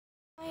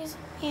guys,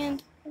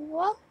 and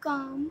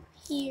welcome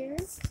here.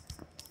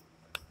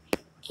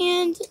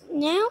 And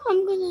now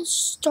I'm gonna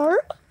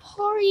start a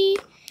party,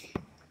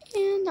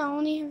 and I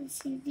only have a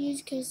few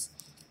views because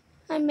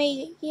I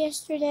made it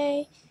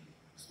yesterday.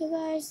 So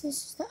guys, this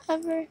is the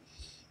ever,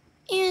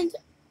 and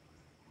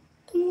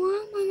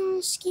why am I not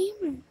a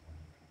scammer?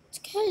 It's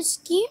because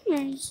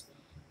scammers,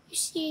 you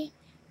see,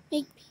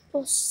 make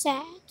people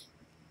sad,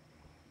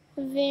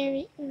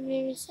 very,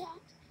 very sad.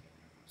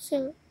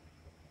 So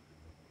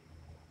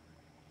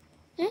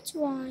that's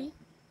why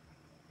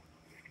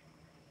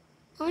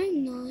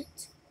I'm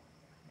not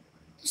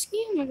a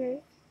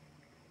scammer.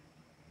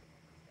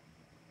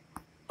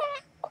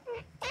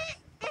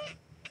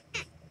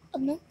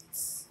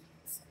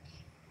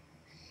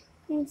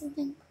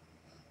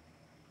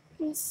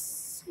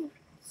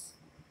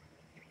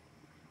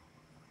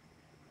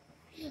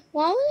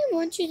 Why would I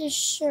want you to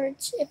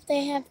search if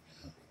they have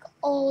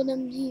all of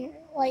them here?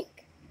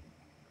 Like,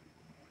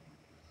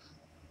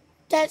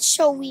 that's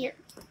so weird.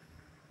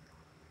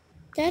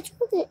 That's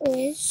what it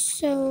is,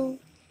 so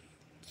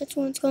that's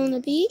what it's going to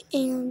be,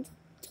 and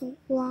don't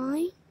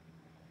lie.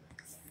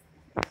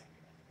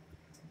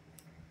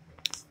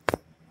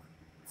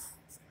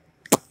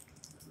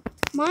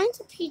 Mine's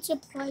a pizza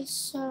place,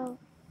 so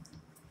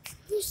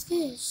who's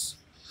this?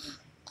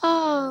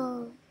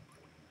 Oh,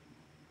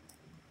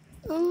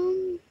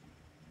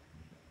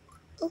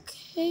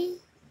 okay.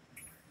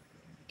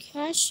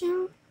 Cash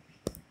out.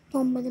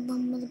 Boom, bada,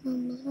 boom, bada,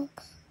 boom, bada,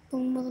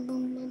 boom, bada,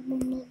 boom, bada, boom,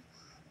 bada,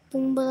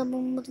 boom, bada,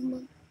 boom, bada,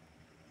 boom.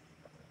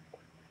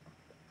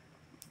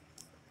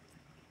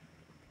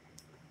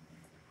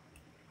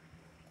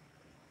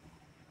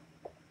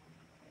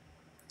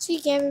 See,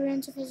 Gabby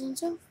ran to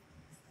himself.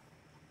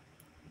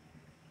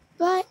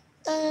 But,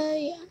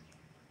 yeah.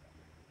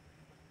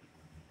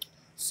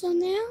 So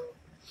now,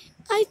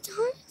 I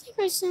don't think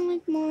I sound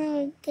like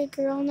more like a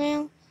girl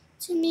now.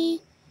 To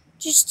me,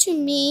 just to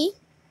me.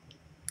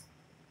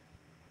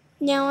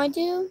 Now I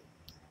do.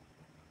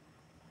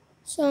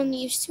 So I'm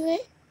used to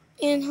it.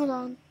 And hold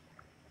on.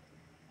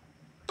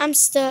 I'm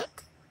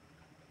stuck.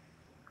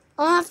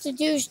 All I have to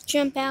do is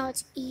jump out.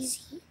 It's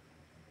easy.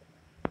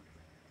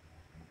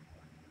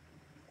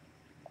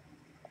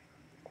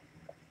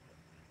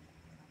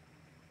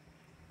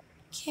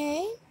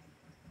 Okay.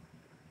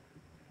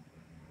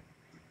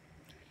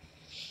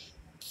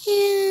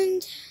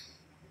 And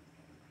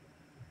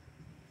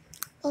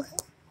okay.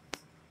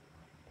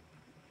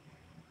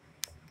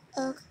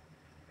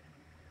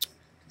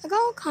 I got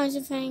all kinds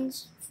of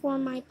things for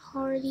my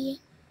party.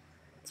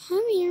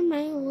 Come here,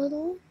 my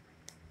little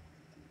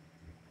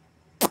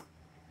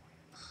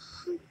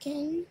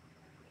pumpkin.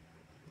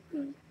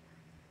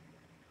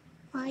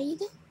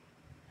 Hide.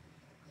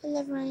 I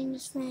love running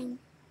this thing.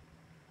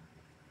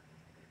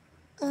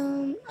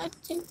 I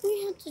think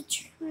we have to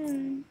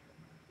turn.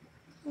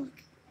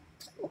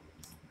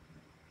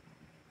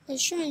 I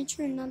was trying to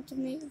turn not to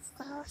move.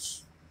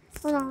 Gosh.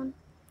 Hold on.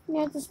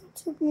 Yeah, it just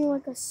took me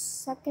like a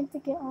second to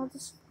get all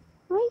this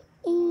right.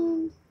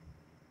 And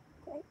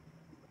okay.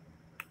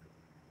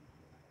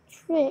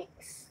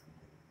 Tricks.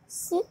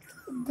 Sit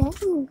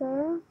down,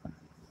 girl.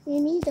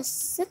 You need to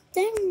sit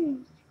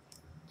down.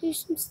 Do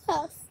some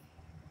stuff.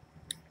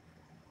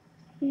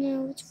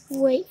 No, let's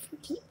wait for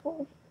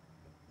people.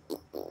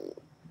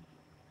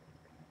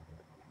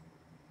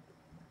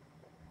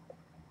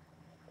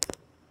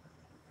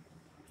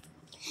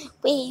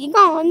 Waiting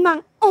on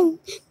my own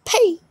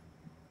pay.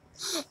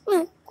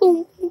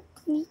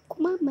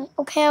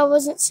 Okay, I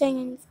wasn't saying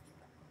anything.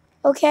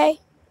 Okay?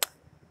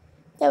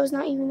 That was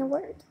not even a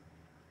word.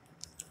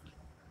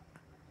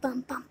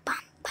 Bum, bum, bum,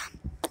 bum.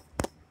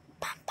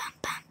 Bum, bum,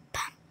 bum,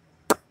 bum.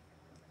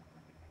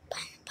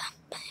 Bum, bum,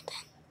 bum,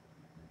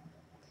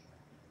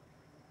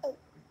 bum.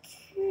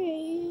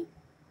 Okay.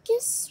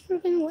 Guess we're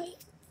gonna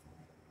wait.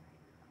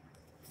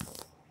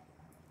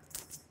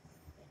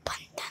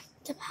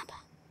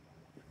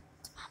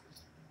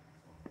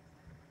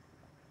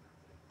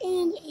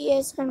 And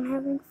yes, I'm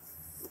having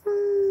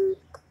fun.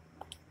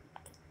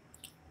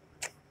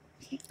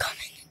 Come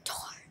in the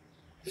door.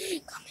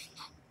 Come in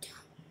that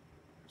door.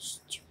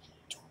 Stupid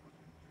door.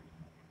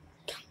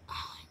 Come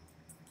on.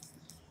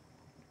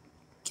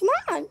 Come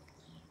on.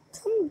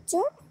 Come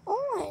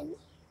on.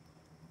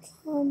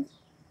 Come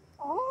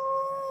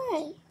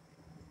on.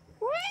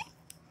 What?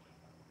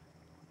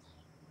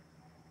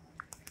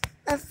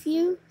 A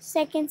few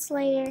seconds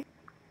later,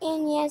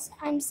 and yes,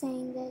 I'm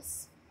saying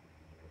this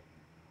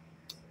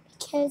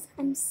because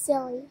I'm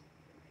silly.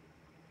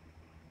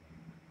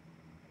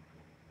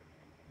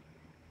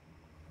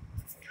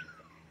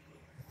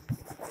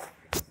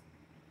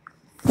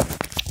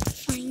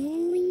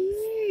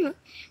 Finally.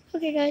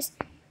 Okay, guys.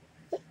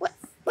 What?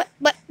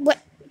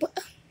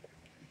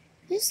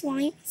 This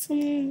line is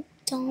some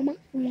dumb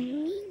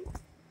line.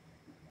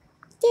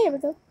 There we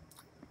go.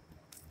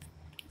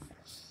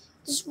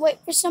 Just wait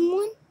for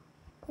someone.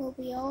 We'll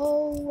be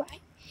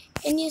alright.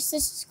 And yes,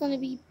 this is going to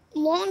be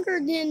longer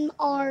than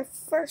our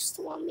first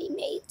one we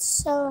made.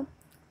 So,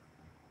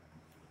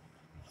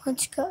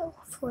 let's go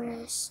for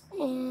this.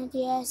 And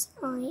yes,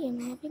 I am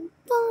having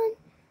fun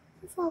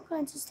with all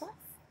kinds of stuff.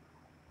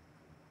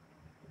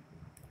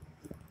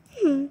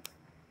 I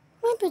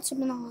put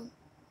something on.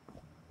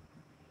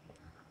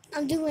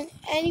 I'm doing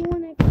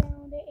anyone I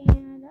found it,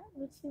 and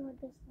let's see what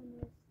this one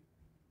is.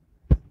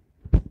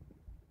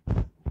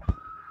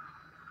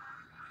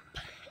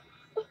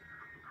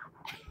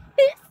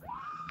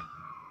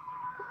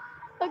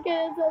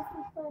 Okay, that's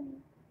so funny.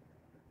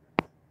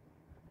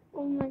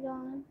 Oh my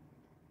god.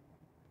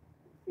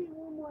 Let's see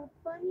one more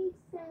funny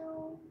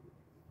sound,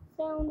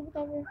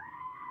 whatever.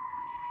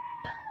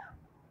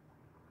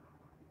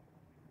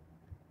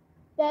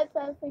 That's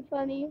actually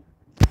funny.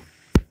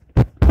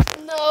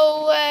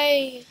 No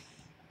way.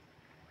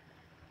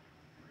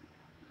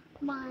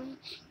 My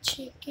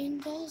chicken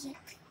doesn't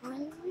cry.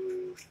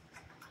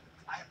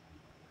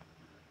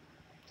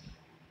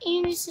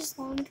 And it's just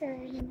longer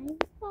than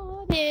I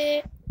thought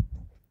it.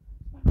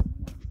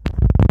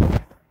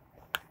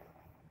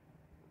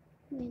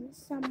 When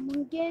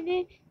someone get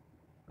it,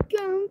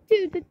 come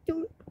to the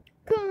door.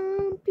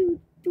 Come to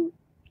the door.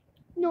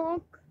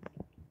 Knock.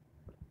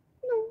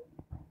 No.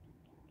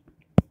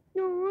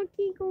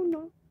 Knocky go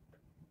knock.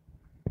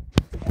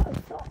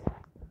 That's all.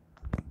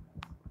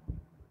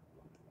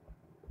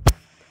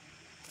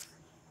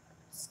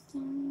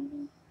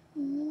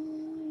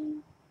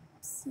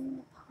 See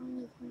the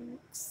pony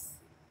works.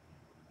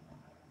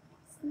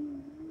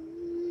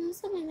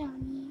 Something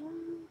down here.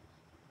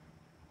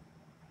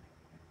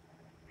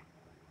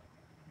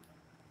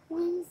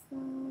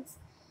 Wednesdays.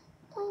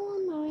 Oh,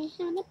 I'm already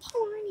had a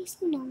party.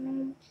 So no.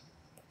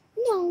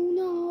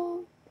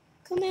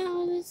 Come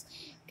out,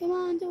 come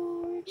on,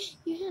 door.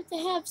 You have to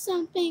have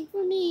something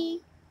for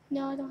me.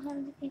 No, I don't have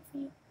anything for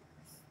you.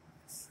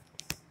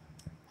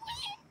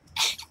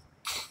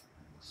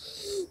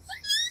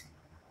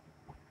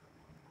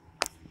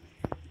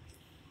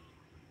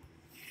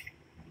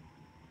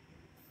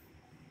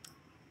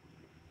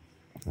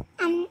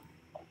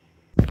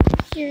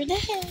 You're the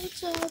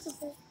hedgehog.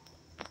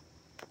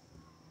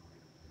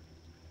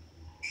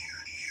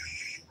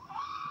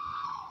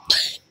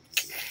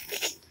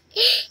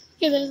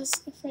 Okay, this is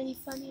pretty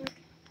funny.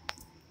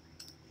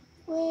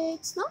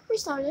 Let's not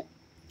restart it.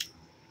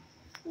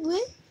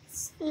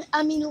 Let's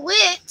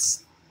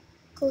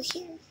go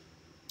here.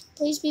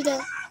 Please be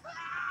the.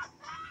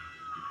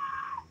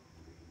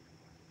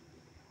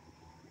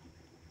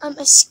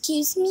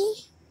 Excuse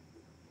me?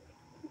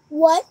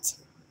 What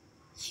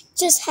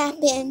just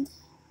happened?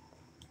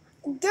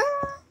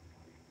 Girl!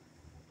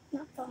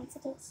 Not falling for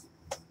this.